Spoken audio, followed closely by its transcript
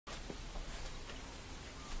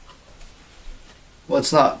Well,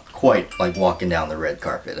 it's not quite like walking down the red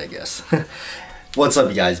carpet, I guess. What's up,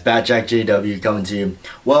 you guys? Batjack JW coming to you.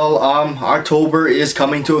 Well, October is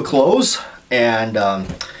coming to a close, and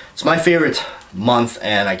it's my favorite month,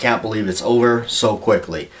 and I can't believe it's over so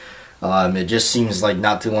quickly. It just seems like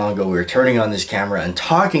not too long ago we were turning on this camera and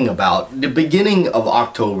talking about the beginning of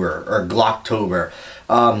October, or Glocktober.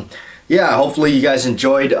 Yeah, hopefully you guys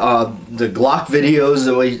enjoyed the Glock videos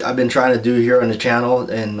that I've been trying to do here on the channel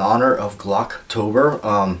in honor of Glocktober.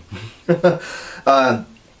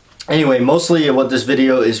 Anyway, mostly what this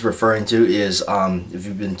video is referring to is if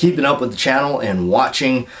you've been keeping up with the channel and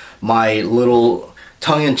watching my little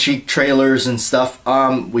tongue-in-cheek trailers and stuff,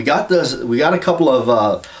 we got a couple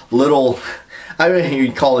of little, I don't know if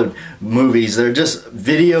you'd call it movies. They're just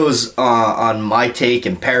videos on my take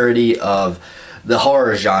and parody of the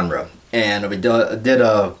horror genre. And we did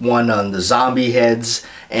one on the zombie heads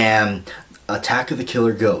and Attack of the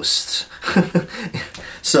Killer Ghosts.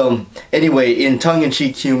 So anyway, in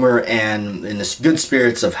tongue-in-cheek humor and in the good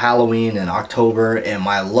spirits of Halloween and October and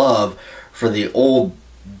my love for the old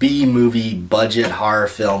B-movie budget horror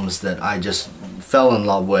films that I just fell in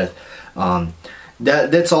love with,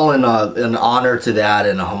 that's all in honor to that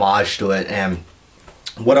and a homage to it. And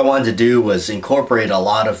what I wanted to do was incorporate a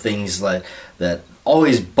lot of things that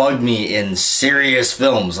always bugged me in serious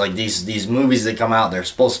films, like these movies that come out, they're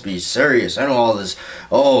supposed to be serious. I know all this,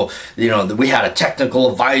 oh, you know, we had a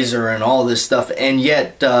technical advisor and all this stuff, and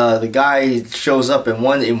yet the guy shows up in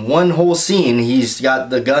one whole scene, he's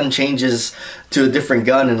got the gun changes to a different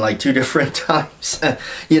gun in like 2 different times.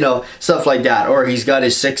 You know, stuff like that. Or he's got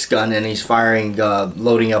his 6th gun and he's firing,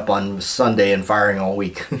 loading up on Sunday and firing all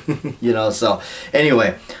week. You know, so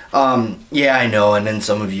anyway, yeah, I know. And then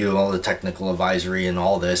some of you, all the technical advisory and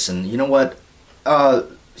all this, and you know what?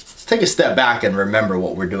 Take a step back and remember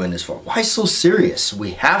what we're doing this for. Why so serious?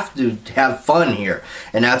 We have to have fun here,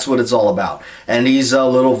 and that's what it's all about. And these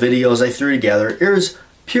little videos I threw together is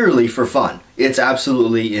purely for fun. It's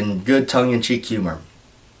absolutely in good tongue-in-cheek humor.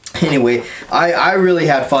 Anyway, I really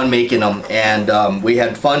had fun making them, and we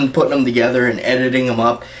had fun putting them together and editing them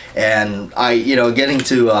up, and getting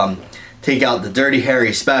to take out the Dirty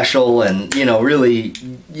Harry special and, you know, really,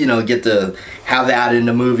 you know, get to have that in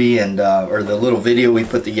the movie, and or the little video we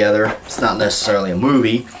put together. It's not necessarily a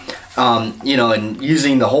movie, you know, and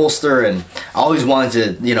using the holster, and I always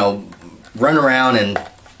wanted to, you know, run around and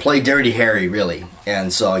play Dirty Harry, really.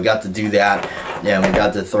 And so I got to do that, and we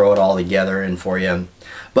got to throw it all together in for you.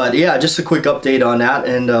 But yeah, just a quick update on that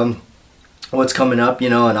and what's coming up, you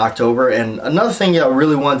know, in October. And another thing I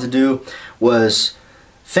really wanted to do was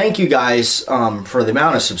thank you guys for the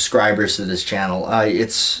amount of subscribers to this channel.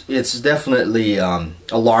 It's definitely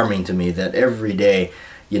alarming to me that every day,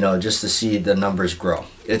 you know, just to see the numbers grow.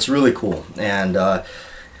 It's really cool. And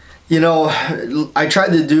you know, I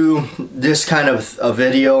tried to do this kind of a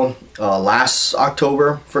video last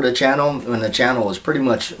October for the channel, when the channel was pretty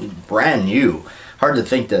much brand new. Hard to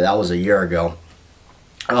think that was a year ago.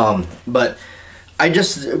 But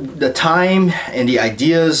the time and the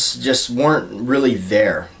ideas just weren't really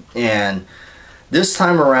there. And this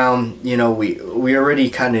time around, you know, we already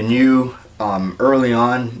kind of knew early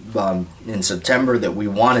on in September that we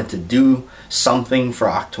wanted to do something for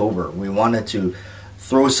October. We wanted to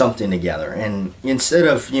throw something together, and instead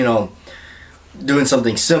of, you know, doing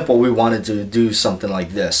something simple, we wanted to do something like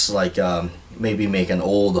this, like maybe make an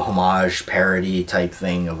old homage parody type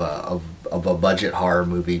thing of a budget horror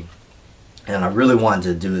movie. And I really wanted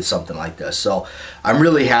to do something like this, so I'm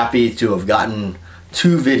really happy to have gotten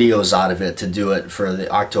 2 videos out of it to do it for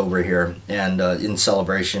the October here, and in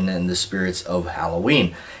celebration in the spirits of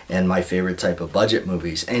Halloween and my favorite type of budget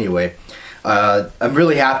movies. Anyway, I'm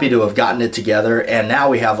really happy to have gotten it together, and now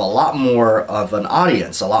we have a lot more of an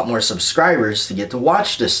audience, a lot more subscribers to get to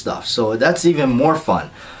watch this stuff, so that's even more fun.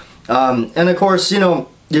 And of course, you know,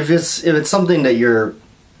 if it's something that you're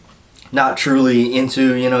not truly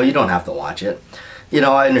into, you know, you don't have to watch it. You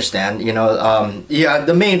know, I understand, you know, yeah,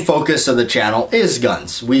 the main focus of the channel is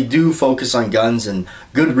guns. We do focus on guns and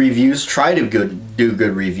good reviews, try to do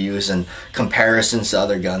good reviews and comparisons to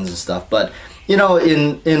other guns and stuff, but you know,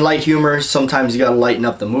 in light humor, sometimes you gotta lighten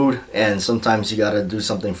up the mood, and sometimes you gotta do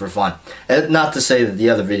something for fun. And not to say that the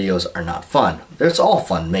other videos are not fun. It's all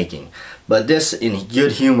fun making. But this, in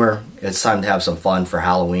good humor, it's time to have some fun for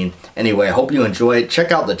Halloween. Anyway, I hope you enjoy it. Check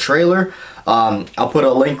out the trailer. I'll put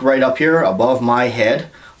a link right up here above my head,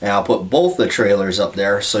 and I'll put both the trailers up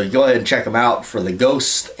there. So you go ahead and check them out for the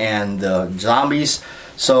ghosts and the zombies.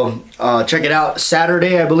 So check it out.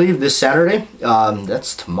 Saturday, I believe, this Saturday,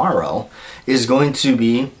 that's tomorrow, is going to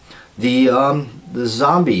be the the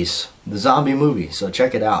zombies, the zombie movie. So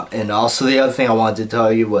check it out. And also the other thing I wanted to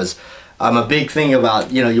tell you was, I'm a big thing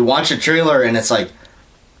about, you know, you watch a trailer and it's like,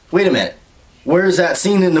 wait a minute, where's that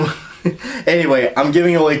scene in the Anyway, I'm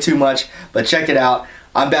giving away too much, but check it out.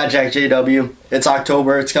 I'm Bad Jack JW. It's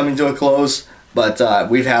October, it's coming to a close, but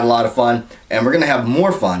we've had a lot of fun, and we're gonna have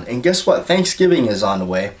more fun. And guess what? Thanksgiving is on the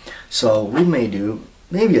way, so we may do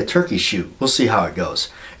maybe a turkey shoot. We'll see how it goes.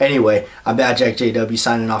 Anyway, I'm Bad Jack JW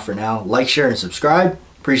signing off for now. Like, share, and subscribe.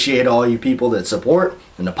 Appreciate all you people that support,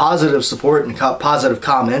 and the positive support and positive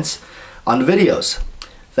comments on the videos.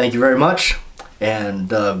 Thank you very much,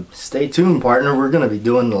 and stay tuned, partner. We're going to be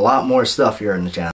doing a lot more stuff here in the channel.